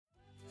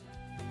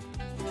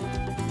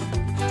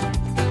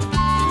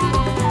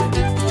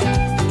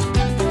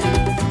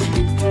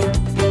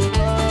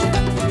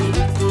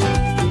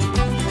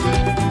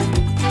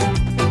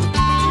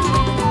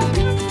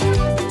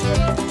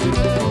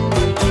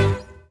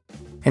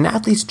An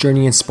athlete's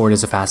journey in sport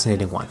is a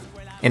fascinating one,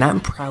 and I'm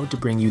proud to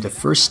bring you the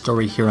first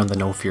story here on the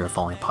No Fear of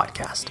Falling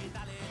podcast.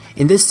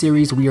 In this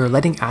series, we are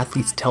letting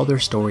athletes tell their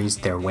stories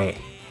their way.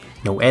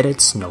 No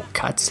edits, no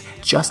cuts,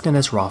 just in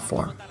its raw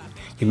form.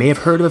 You may have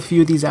heard of a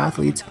few of these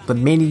athletes, but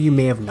many of you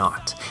may have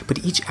not.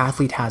 But each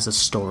athlete has a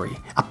story,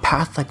 a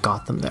path that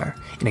got them there,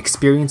 and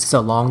experiences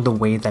along the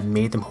way that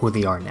made them who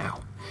they are now.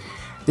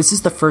 This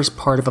is the first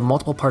part of a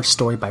multiple-part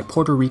story by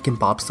Puerto Rican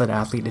bobsled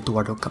athlete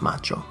Eduardo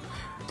Camacho.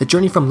 The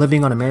journey from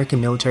living on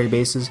American military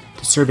bases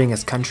to serving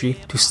his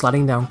country to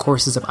sledding down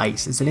courses of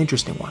ice is an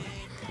interesting one.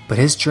 But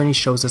his journey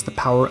shows us the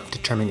power of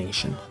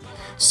determination.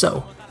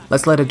 So,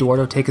 let's let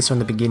Eduardo take us from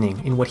the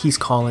beginning in what he's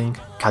calling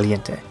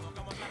Caliente.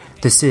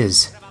 This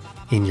is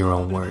In Your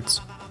Own Words.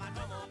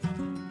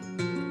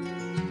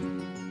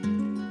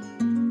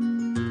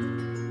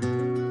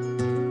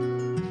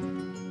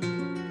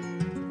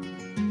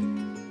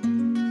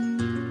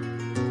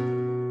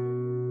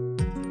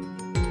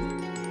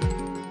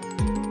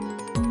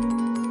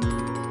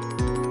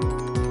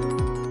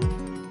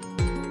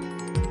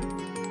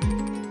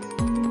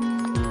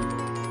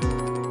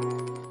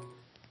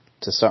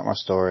 To start my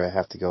story, I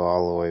have to go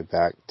all the way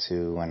back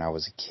to when I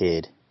was a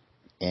kid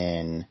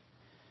in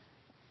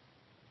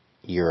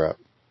Europe.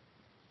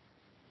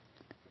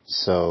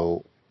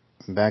 So,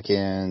 back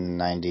in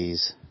the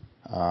 90s,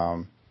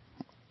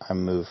 I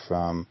moved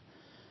from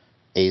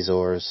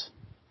Azores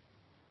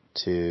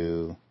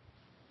to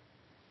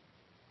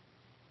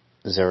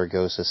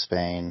Zaragoza,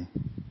 Spain,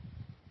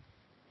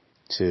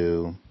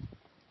 to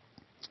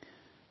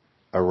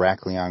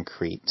Heraklion,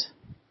 Crete.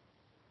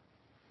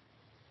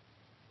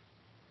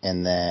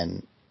 And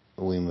then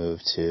we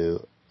moved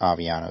to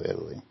Aviano,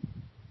 Italy.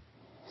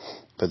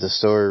 But the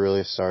story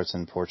really starts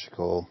in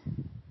Portugal,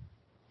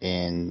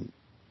 in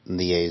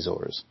the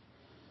Azores.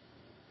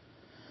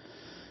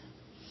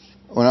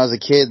 When I was a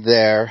kid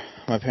there,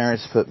 my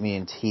parents put me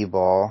in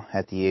T-ball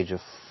at the age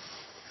of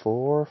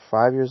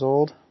 5 years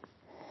old.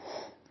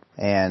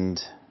 And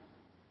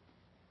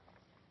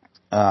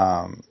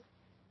I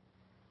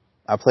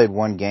played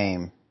one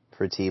game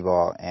for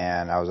T-ball,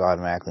 and I was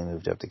automatically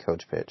moved up to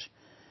coach pitch.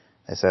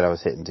 They said I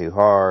was hitting too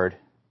hard.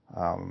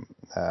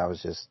 I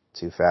was just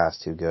too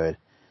fast, too good.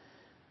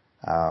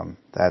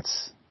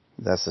 That's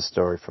the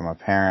story from my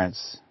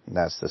parents.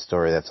 That's the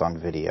story that's on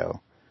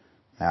video.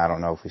 Now, I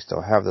don't know if we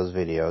still have those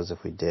videos.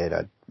 If we did,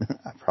 I'd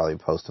probably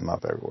post them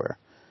up everywhere.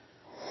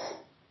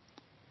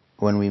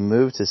 When we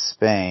moved to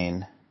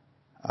Spain,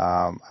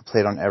 I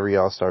played on every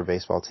all-star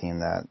baseball team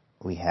that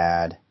we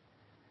had.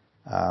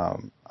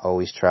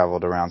 Always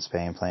traveled around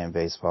Spain playing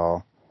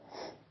baseball.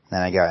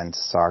 Then I got into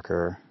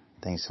soccer,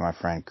 thanks to my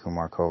friend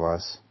Kumar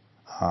Kovas.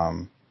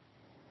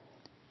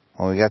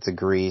 When we got to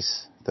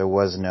Greece, there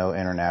was no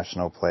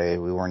international play.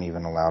 We weren't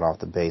even allowed off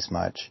the base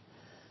much.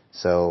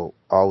 So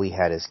all we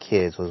had as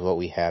kids was what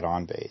we had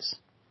on base.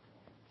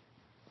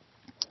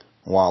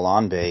 While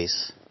on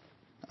base,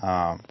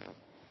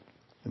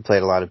 we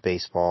played a lot of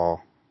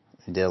baseball.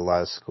 We did a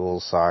lot of school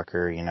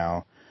soccer,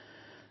 learned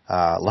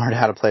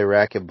how to play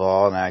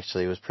racquetball, and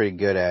actually was pretty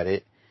good at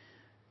it.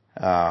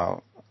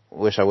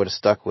 Wish I would have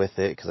stuck with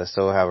it because I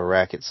still have a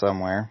racket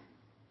somewhere.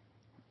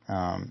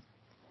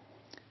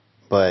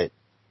 But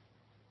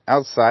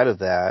outside of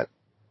that,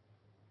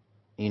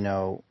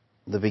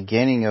 the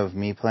beginning of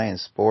me playing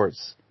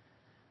sports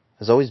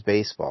was always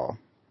baseball.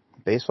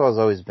 Baseball has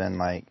always been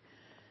like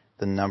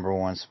the number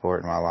one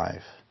sport in my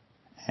life.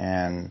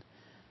 And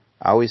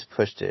I always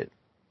pushed it,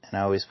 and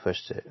I always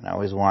pushed it, and I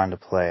always wanted to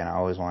play, and I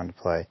always wanted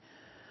to play.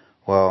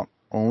 Well,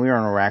 when we were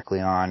in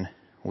Heraklion,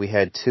 we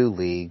had 2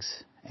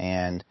 leagues,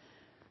 and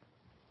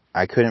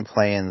I couldn't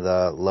play in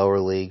the lower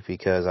league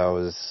because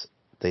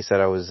they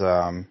said I was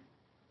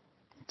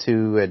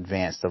too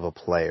advanced of a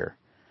player.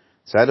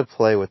 So I had to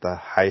play with the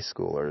high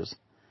schoolers.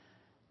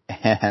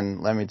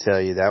 And let me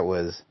tell you, that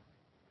was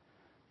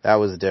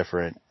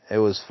different. It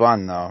was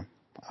fun though.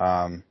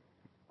 I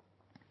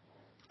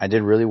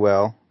did really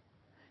well,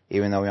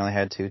 even though we only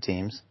had 2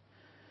 teams.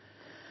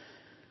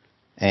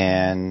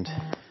 And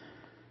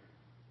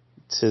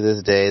to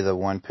this day, the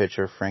one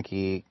pitcher,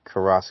 Frankie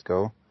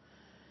Carrasco,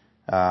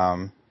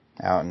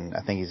 I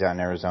think he's out in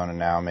Arizona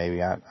now,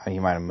 maybe. He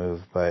might have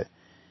moved, but,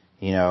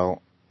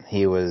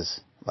 he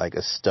was like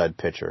a stud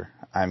pitcher.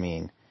 I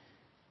mean,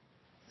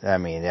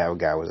 that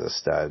guy was a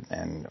stud.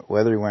 And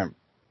whether he went,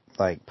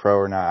 like, pro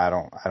or not,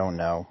 I don't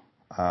know.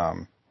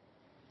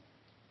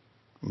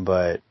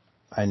 But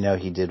I know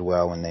he did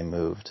well when they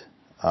moved,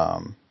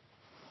 from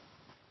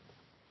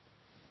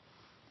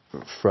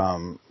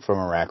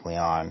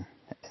Heraklion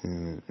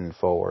and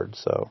forward,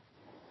 so.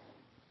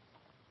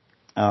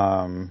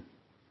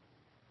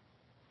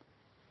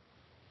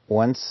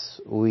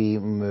 Once we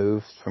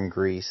moved from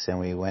Greece and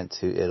we went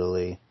to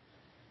Italy,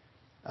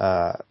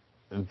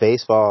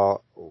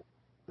 baseball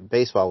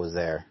was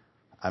there.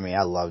 I mean,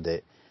 I loved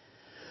it.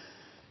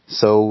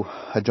 So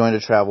I joined a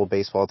travel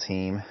baseball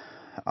team,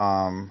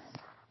 and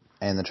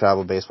the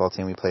travel baseball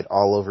team, we played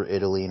all over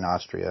Italy and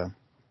Austria.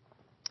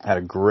 Had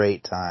a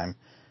great time.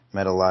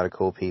 Met a lot of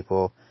cool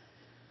people.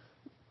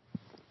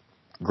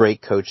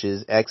 great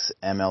coaches,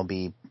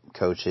 ex-MLB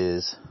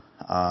coaches.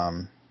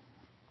 The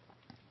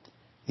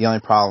only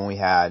problem we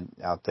had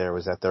out there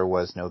was that there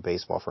was no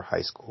baseball for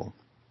high school.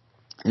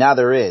 Now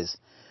there is,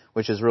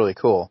 which is really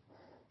cool.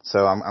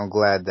 So I'm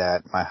glad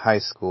that my high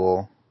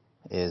school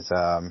is,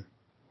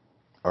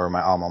 or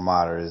my alma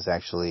mater is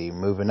actually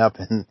moving up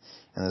in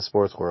the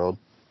sports world.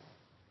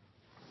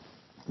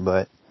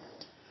 But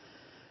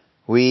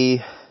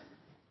we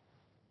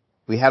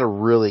had a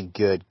really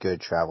good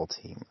travel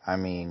team. I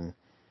mean,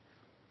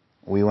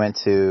 we went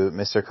to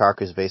Mr.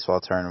 Kakker's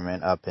baseball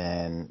tournament up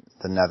in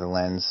the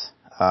Netherlands.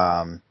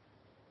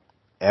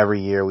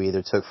 Every year we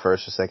either took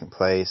first or second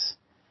place.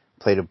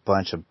 Played a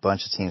bunch of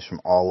teams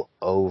from all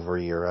over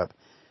Europe.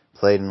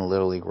 Played in the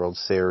Little League World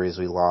Series.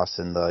 We lost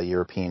in the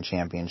European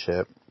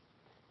Championship.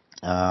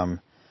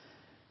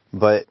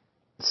 But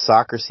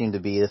soccer seemed to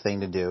be the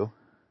thing to do.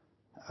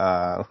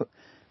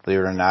 Believe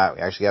it or not,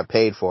 we actually got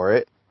paid for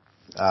it.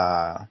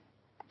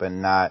 But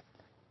not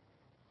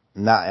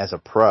as a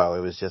pro.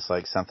 It was just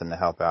like something to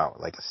help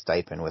out, like a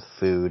stipend with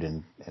food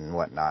and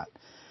whatnot.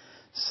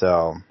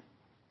 So,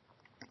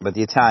 but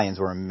the Italians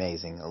were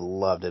amazing. I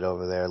loved it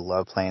over there.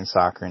 Loved playing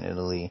soccer in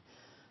Italy.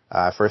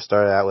 I first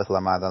started out with La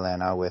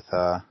Maddalena with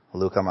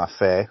Luca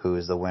Maffei, who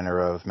is the winner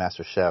of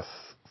MasterChef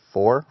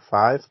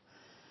 5.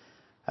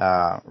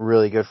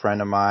 Really good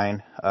friend of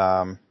mine.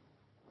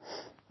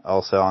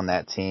 Also on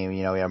that team, we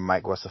have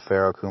Mike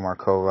Guasafero, Kumar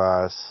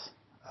Kovas,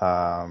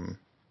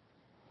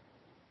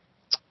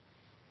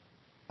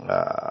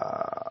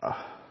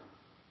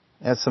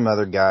 and some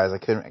other guys. I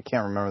can't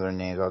remember their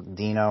names.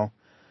 Dino,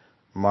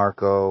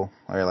 Marco,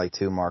 or like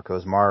two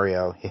Marcos,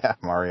 Mario,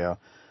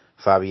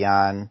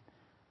 Fabian,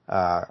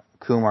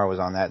 Kumar was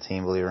on that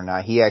team, believe it or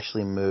not. He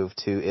actually moved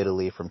to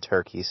Italy from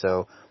Turkey.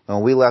 So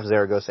when we left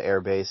Zaragoza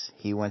Air Base,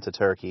 he went to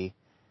Turkey,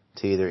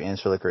 to either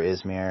Incirlik or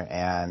Izmir,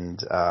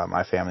 and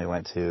my family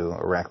went to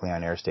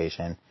Heraklion Air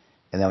Station,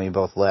 and then we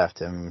both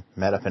left and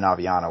met up in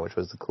Aviano, which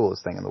was the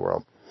coolest thing in the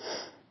world.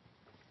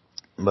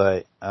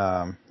 But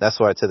that's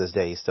why to this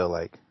day he's still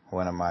like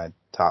one of my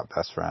top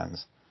best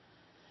friends.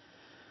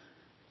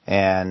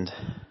 And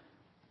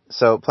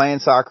so playing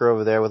soccer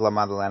over there with La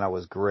Maddalena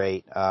was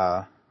great.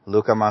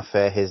 Luca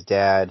Maffei, his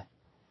dad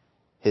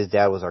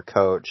was our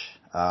coach.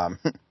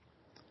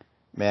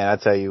 Man, I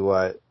tell you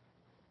what,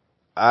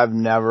 I've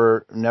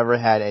never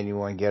had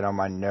anyone get on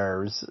my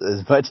nerves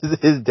as much as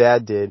his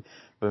dad did.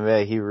 But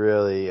man, he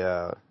really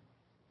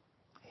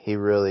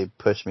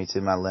pushed me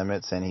to my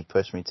limits, and he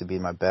pushed me to be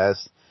my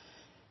best.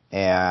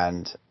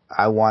 And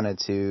I wanted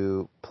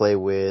to play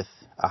with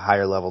a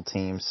higher level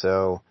team,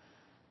 so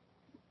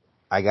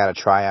I got a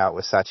tryout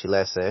with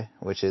Sacilese,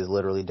 which is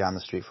literally down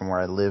the street from where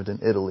I lived in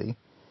Italy.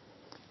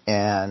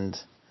 And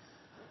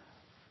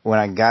when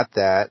I got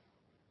that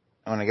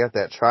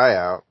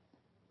tryout,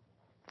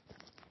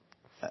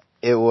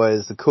 it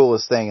was the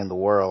coolest thing in the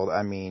world.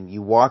 I mean,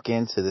 you walk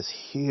into this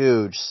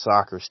huge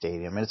soccer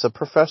stadium, and it's a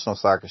professional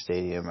soccer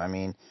stadium. I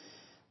mean,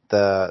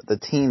 the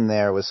team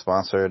there was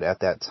sponsored at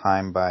that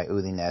time by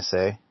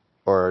Udinese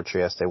or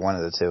Trieste, one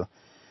of the two.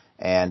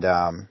 And,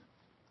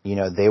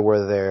 they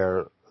were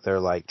their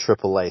like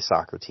AAA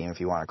soccer team, if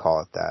you want to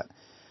call it that.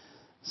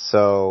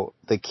 So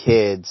the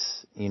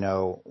kids,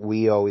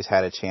 we always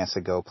had a chance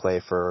to go play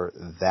for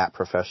that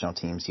professional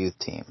team's youth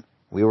team.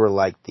 We were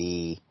like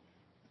the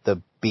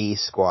B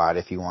squad,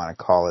 if you want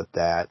to call it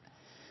that.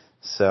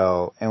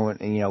 So,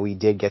 and we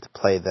did get to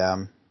play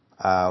them.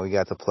 We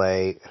got to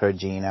play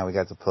Regina. We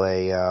got to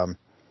play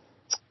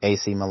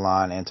AC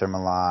Milan, Inter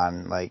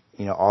Milan,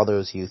 all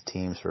those youth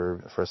teams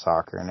for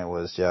soccer, and it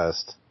was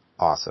just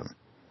awesome.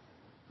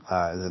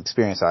 An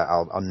experience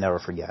I'll never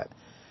forget.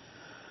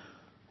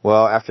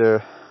 Well,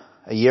 after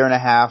a year and a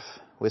half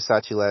with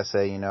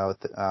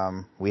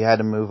Sacilese, we had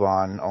to move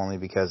on only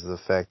because of the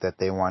fact that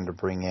they wanted to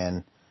bring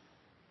in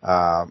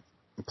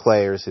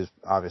players who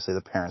obviously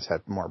the parents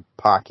had more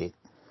pocket.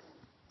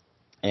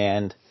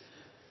 And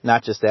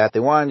not just that, they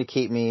wanted to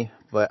keep me,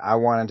 but I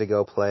wanted to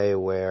go play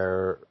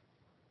where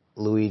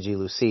Luigi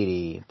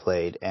Lucidi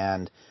played.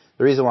 And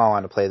the reason why I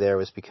wanted to play there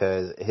was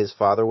because his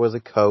father was a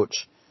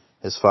coach.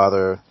 His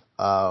father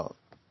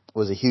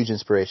was a huge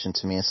inspiration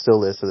to me and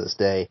still is to this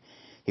day.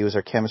 He was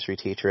our chemistry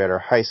teacher at our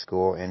high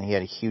school, and he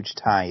had a huge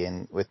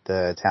tie-in with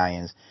the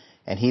Italians.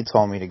 And he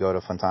told me to go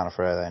to Fontana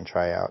Freda and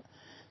try out.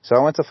 So I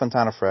went to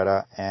Fontana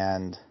Freda,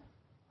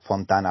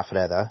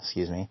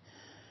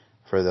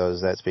 for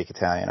those that speak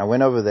Italian. I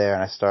went over there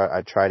and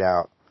I tried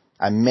out.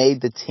 I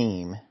made the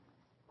team,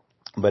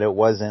 but it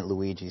wasn't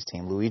Luigi's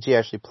team. Luigi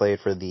actually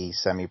played for the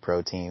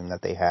semi-pro team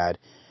that they had.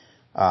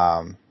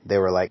 They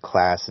were like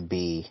Class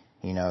B,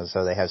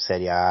 so they have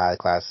Serie A,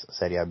 Class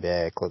Serie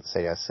B,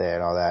 Serie C,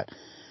 and all that.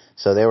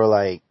 So they were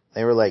like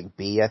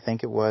B, I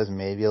think it was,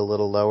 maybe a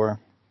little lower.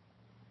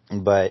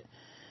 But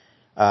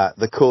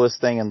the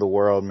coolest thing in the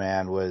world,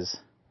 man, was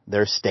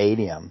their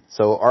stadium.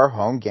 So our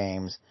home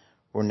games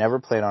were never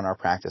played on our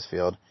practice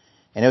field.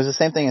 And it was the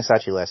same thing in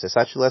Sacilese.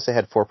 Sacilese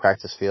had 4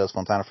 practice fields.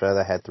 Fontana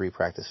Freda had 3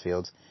 practice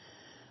fields.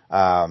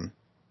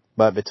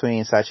 But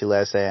between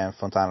Sacilese and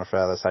Fontana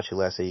Freda,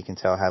 Sacilese, you can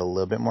tell, had a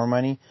little bit more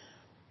money.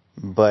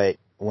 But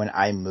when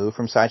I moved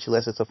from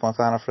Sacilese to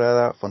Fontana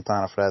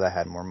Freda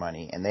had more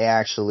money, and they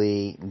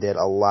actually did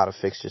a lot of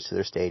fixtures to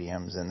their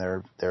stadiums and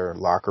their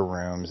locker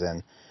rooms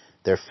and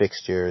their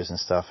fixtures and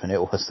stuff, and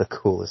it was the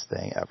coolest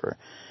thing ever.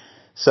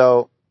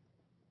 So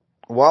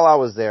while I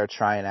was there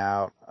trying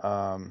out,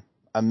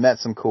 I met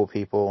some cool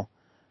people.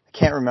 I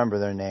can't remember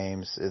their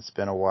names. It's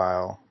been a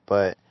while,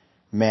 but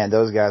man,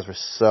 those guys were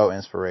so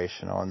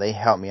inspirational, and they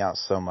helped me out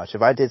so much.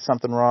 If I did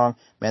something wrong,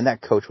 man,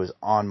 that coach was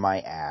on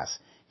my ass.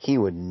 He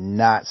would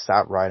not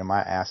stop riding my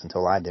ass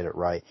until I did it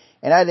right.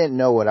 And I didn't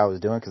know what I was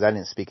doing because I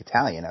didn't speak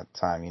Italian at the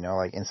time. You know,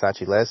 like in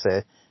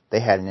Sacilese, they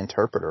had an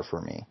interpreter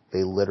for me.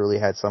 They literally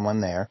had someone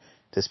there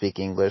to speak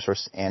English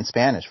and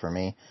Spanish for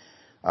me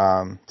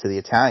to the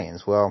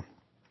Italians. Well,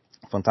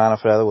 Fontana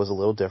Freda was a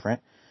little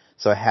different,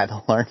 so I had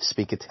to learn to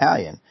speak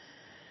Italian.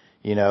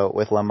 You know,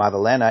 with La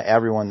Maddalena,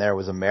 everyone there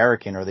was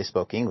American or they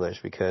spoke English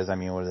because, I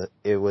mean,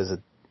 it was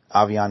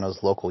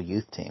Aviano's local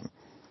youth team.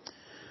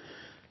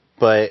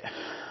 But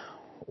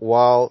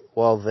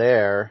while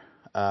there,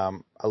 I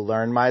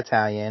learned my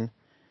Italian,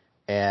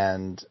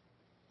 and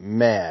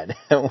man,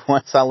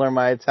 once I learned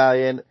my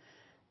Italian,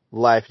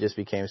 life just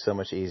became so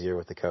much easier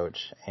with the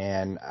coach.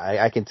 And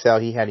I can tell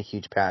he had a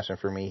huge passion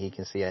for me. He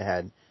can see I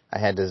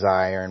had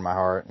desire in my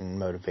heart and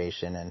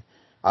motivation, and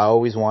I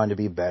always wanted to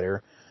be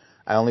better.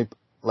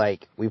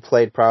 We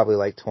played probably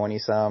like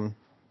 25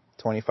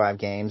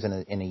 games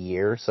in a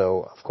year.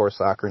 So of course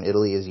soccer in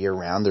Italy is year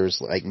round.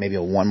 There's like maybe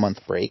a 1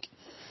 month break.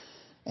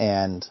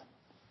 And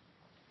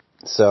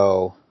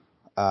so,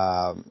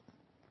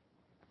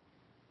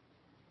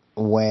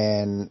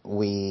 when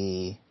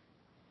we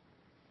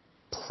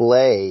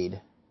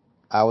played,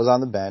 I was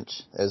on the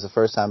bench. It was the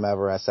first time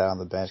ever I sat on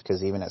the bench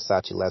because even at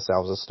Sacilese I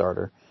was a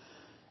starter.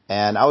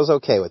 And I was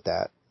okay with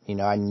that. You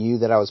know, I knew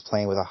that I was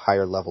playing with a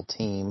higher level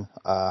team,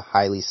 a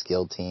highly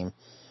skilled team.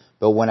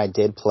 But when I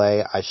did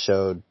play, I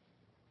showed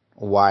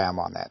why I'm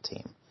on that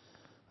team.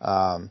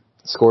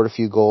 Scored a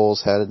few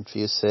goals, had a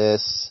few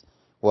assists.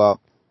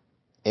 Well,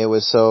 it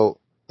was so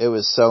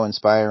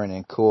inspiring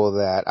and cool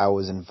that I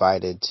was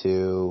invited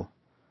to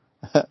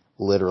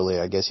literally,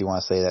 I guess you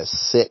want to say that,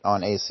 sit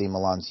on AC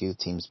Milan's youth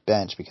team's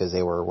bench because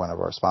they were one of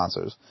our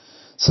sponsors.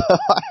 So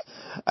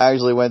I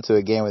actually went to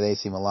a game with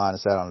AC Milan and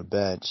sat on a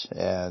bench,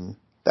 and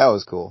that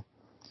was cool.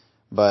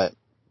 But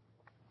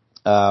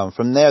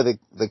from there,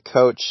 the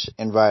coach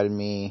invited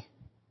me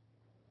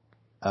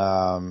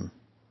to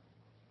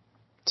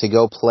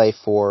go play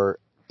for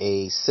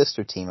a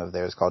sister team of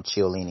theirs called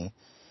Ciolini.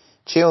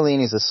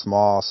 Ciolini is a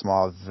small,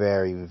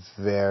 very,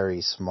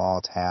 very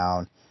small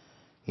town.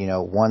 You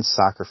know, one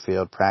soccer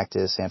field,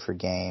 practice and for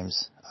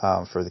games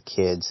for the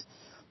kids.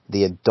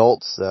 The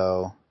adults,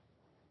 though.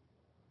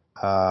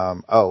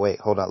 Oh wait,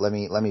 hold on. Let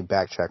me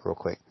backtrack real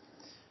quick.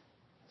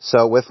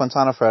 So with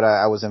Fontana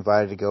Freda, I was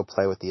invited to go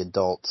play with the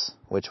adults,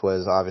 which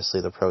was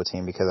obviously the pro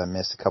team because I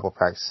missed a couple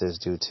practices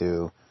due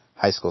to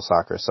high school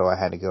soccer. So I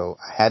had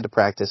to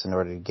practice in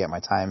order to get my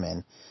time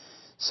in.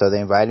 So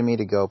they invited me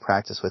to go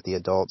practice with the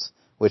adults,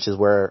 which is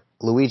where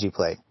Luigi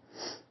played.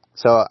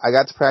 So I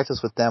got to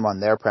practice with them on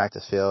their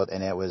practice field,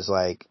 and it was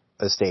like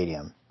a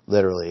stadium.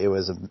 Literally, it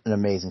was an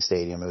amazing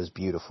stadium. It was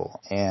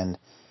beautiful. And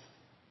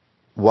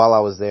while I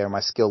was there, my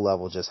skill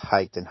level just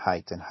hiked and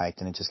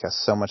it just got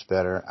so much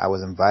better. I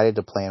was invited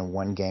to play in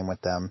one game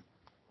with them.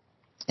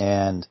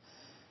 And,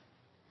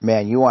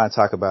 man, you want to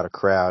talk about a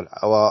crowd.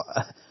 Well,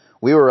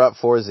 we were up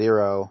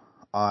 4-0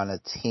 on a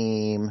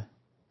team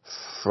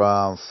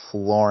from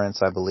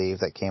Florence, I believe,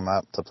 that came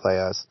up to play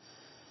us.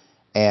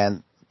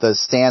 And the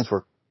stands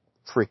were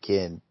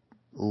freaking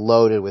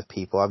loaded with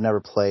people. I've never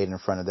played in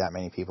front of that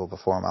many people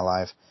before in my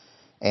life.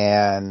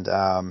 And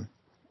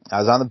I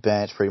was on the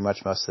bench pretty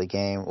much most of the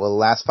game. Well, the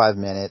last 5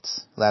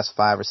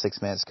 or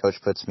 6 minutes, coach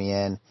puts me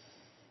in.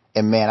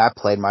 And, man, I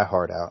played my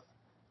heart out.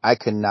 I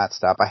could not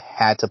stop. I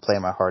had to play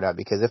my heart out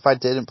because if I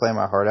didn't play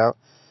my heart out,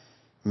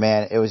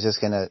 man, it was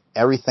just going to,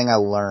 everything I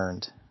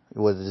learned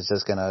was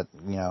just going to,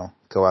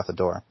 go out the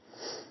door.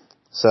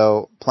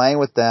 So playing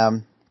with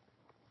them,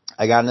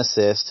 I got an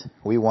assist.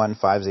 We won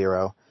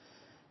 5-0.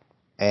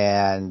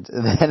 And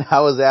then I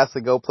was asked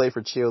to go play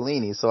for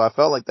Ciolini. So I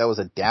felt like that was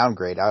a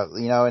downgrade,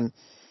 and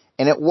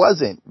it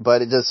wasn't,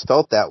 but it just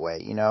felt that way,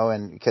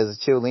 and because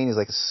Ciolini is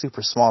like a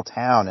super small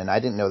town and I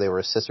didn't know they were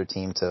a sister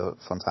team to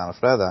Fontana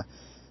Freda.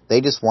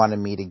 They just wanted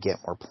me to get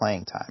more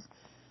playing time.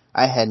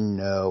 I had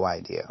no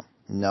idea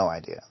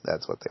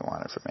that's what they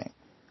wanted from me.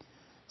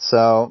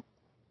 So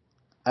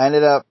I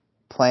ended up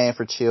playing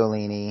for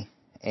Ciolini,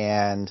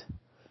 and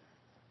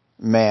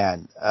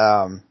man,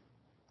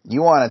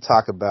 you want to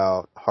talk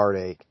about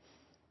heartache.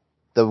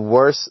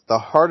 The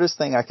hardest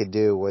thing I could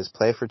do was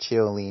play for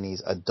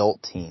Ciolini's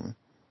adult team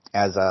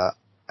as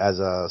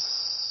a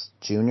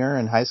junior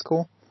in high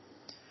school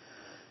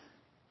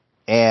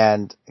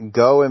and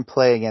go and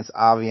play against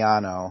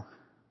Aviano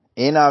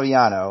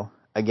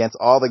against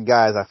all the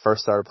guys I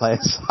first started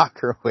playing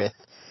soccer with.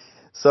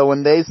 So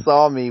when they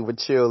saw me with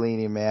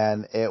Ciolini,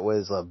 man, it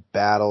was a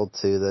battle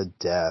to the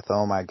death.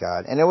 Oh my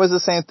God. And it was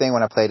the same thing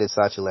when I played at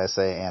Sacilese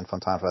and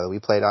Fontana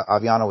Freda.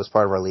 Aviano was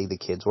part of our league, the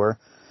kids were.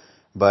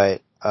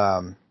 But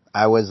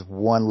I was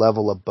one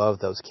level above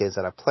those kids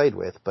that I played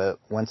with. But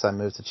once I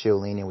moved to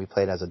Chiolini and we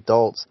played as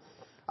adults,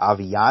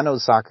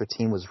 Aviano's soccer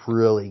team was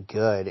really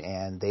good,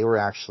 and they were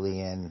actually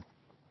in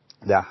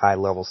that high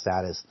level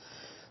status.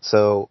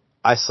 So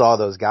I saw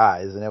those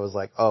guys, and it was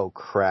like, oh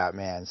crap,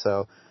 man.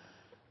 So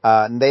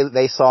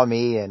they saw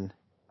me, and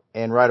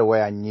right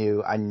away I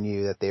knew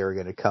that they were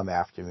going to come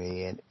after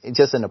me, and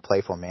just in a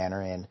playful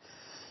manner. And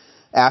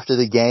after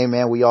the game,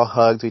 man, we all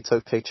hugged, we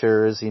took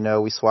pictures,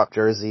 we swapped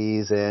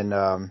jerseys, and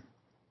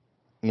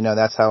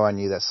that's how I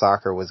knew that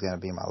soccer was going to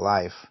be my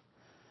life.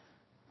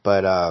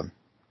 But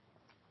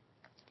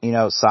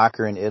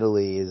soccer in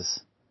Italy is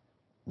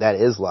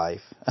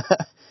life.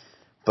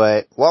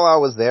 But while I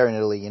was there in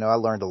Italy, I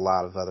learned a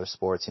lot of other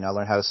sports. I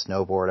learned how to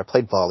snowboard. I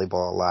played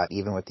volleyball a lot,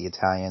 even with the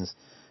Italians.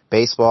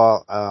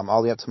 Baseball,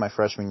 all the way up to my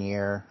freshman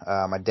year.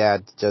 My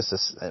dad,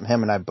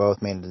 him and I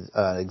both made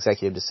an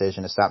executive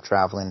decision to stop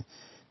traveling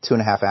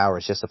 2.5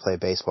 hours just to play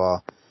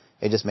baseball.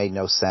 It just made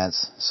no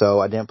sense. So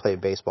I didn't play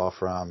baseball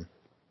from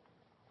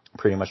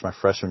pretty much my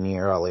freshman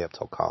year all the way up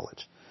till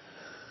college.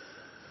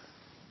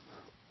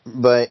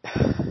 But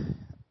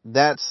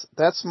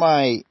that's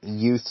my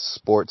youth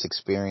sports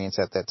experience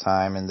at that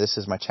time, and this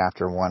is my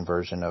chapter 1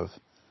 version of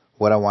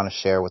what I want to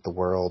share with the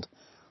world.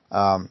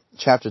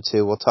 Chapter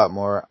 2, we'll talk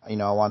more, I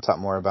want to talk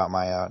more about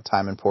my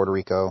time in Puerto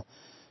Rico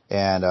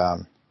and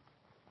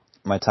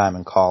my time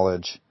in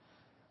college.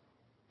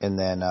 And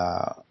then,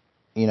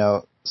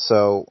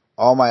 so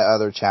all my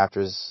other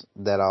chapters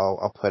that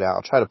I'll put out,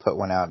 I'll try to put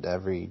one out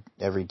every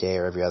day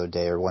or every other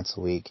day or once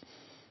a week,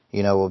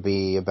 will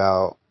be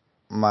about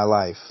my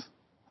life.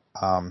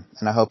 And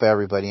I hope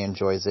everybody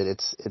enjoys it.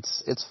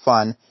 It's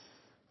fun.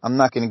 I'm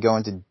not going to go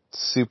into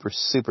super,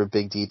 super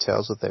big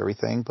details with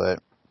everything, but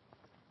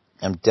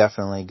I'm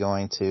definitely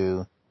going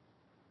to,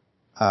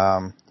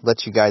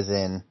 let you guys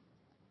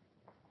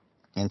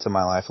into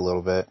my life a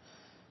little bit,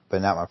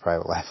 but not my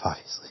private life,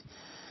 obviously.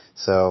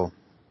 So,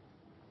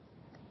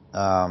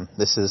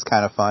 this is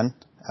kind of fun.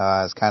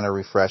 It's kind of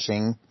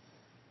refreshing,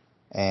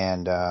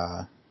 and,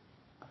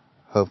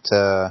 hope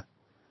to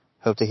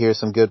hear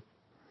some good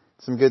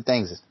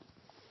things.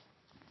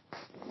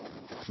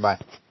 Bye.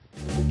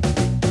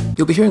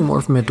 You'll be hearing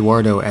more from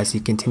Eduardo as he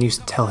continues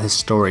to tell his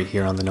story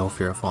here on the No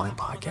Fear of Falling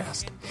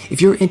podcast.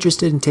 If you're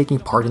interested in taking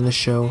part in the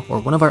show or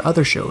one of our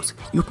other shows,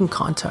 you can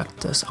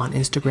contact us on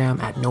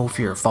Instagram at No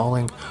Fear of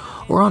Falling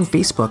or on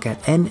Facebook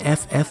at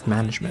NFF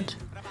Management.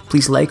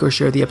 Please like or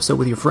share the episode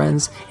with your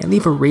friends and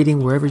leave a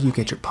rating wherever you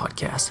get your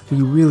podcasts.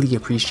 We really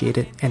appreciate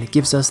it, and it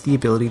gives us the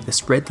ability to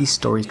spread these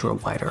stories to a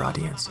wider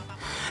audience.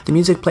 The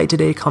music played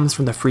today comes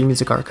from the Free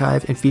Music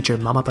Archive and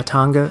featured Mama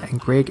Patanga and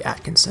Greg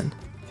Atkinson.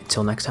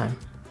 Until next time.